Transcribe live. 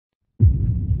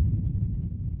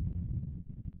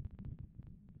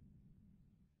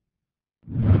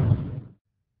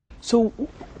So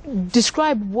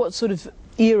describe what sort of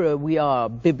era we are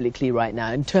biblically right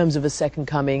now in terms of a second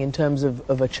coming, in terms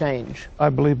of a change. I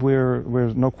believe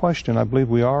we're no question, I believe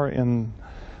we are in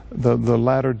the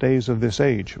latter days of this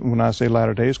age. When I say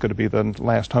latter days, could it be the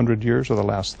last 100 years or the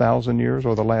last 1,000 years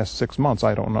or the last 6 months?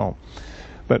 I don't know.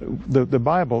 But the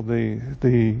Bible,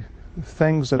 the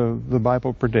things that the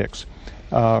Bible predicts,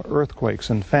 earthquakes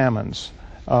and famines,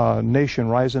 nation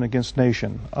rising against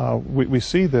nation, we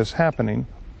see this happening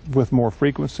with more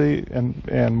frequency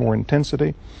and more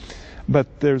intensity.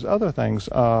 But there's other things.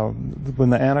 When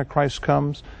the Antichrist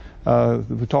comes,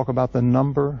 we talk about the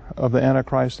number of the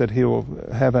Antichrist, that he will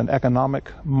have an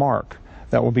economic mark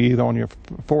that will be either on your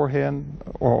forehead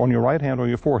or on your right hand or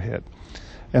your forehead.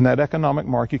 And that economic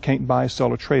mark, you can't buy,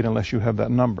 sell, or trade unless you have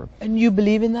that number. And you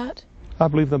believe in that? I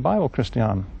believe the Bible,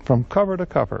 Christiane, from cover to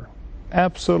cover.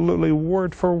 Absolutely,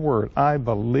 word for word, I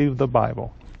believe the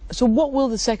Bible. So what will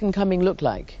the second coming look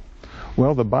like?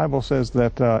 Well, the Bible says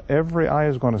that every eye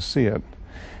is going to see it.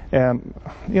 And,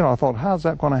 I thought, how's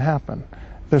that going to happen?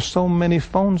 There's so many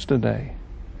phones today.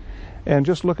 And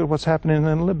just look at what's happening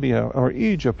in Libya or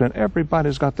Egypt, and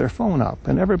everybody's got their phone up,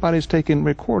 and everybody's taking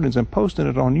recordings and posting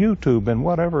it on YouTube and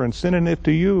whatever, and sending it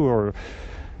to you,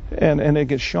 and it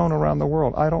gets shown around the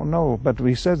world. I don't know, but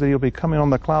he says that he'll be coming on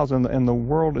the clouds, and the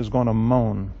world is going to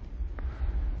moan.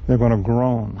 They're going to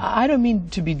groan. I don't mean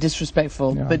to be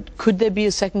disrespectful, but could there be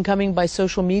a second coming by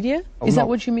social media? Is that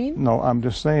what you mean? No, I'm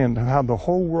just saying how the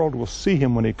whole world will see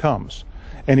him when he comes,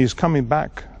 and he's coming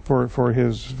back for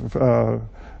his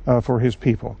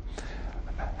people.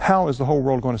 How is the whole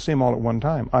world going to see him all at one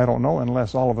time? I don't know,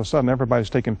 unless all of a sudden everybody's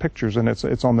taking pictures and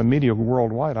it's on the media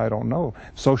worldwide. I don't know.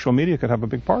 Social media could have a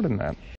big part in that.